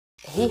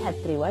He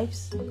had 3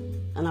 wives,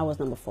 and I was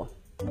number 4.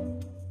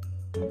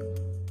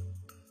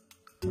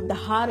 The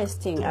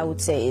hardest thing I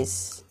would say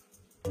is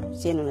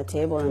sitting on a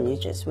table and you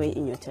just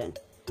waiting your turn.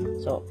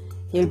 So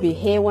he'll be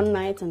here one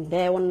night and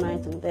there one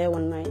night and there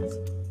one night.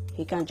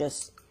 He can't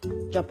just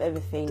drop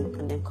everything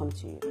and then come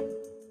to you.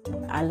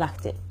 I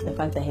liked it, the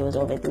fact that he was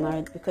already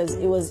married, because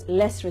it was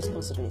less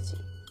responsibility.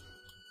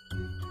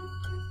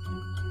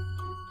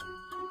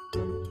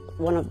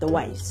 One of the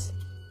wives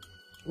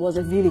was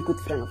a really good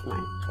friend of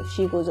mine. If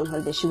she goes on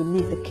holiday, she would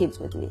leave the kids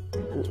with me.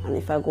 And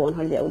if I go on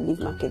holiday, I would leave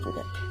my kids with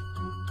her.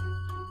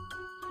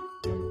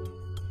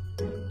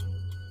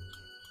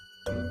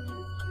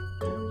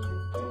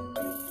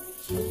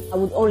 I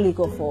would only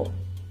go for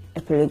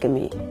a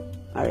polygamy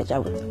marriage.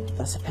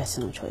 That's a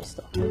personal choice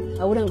though.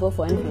 I wouldn't go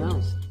for anything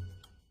else.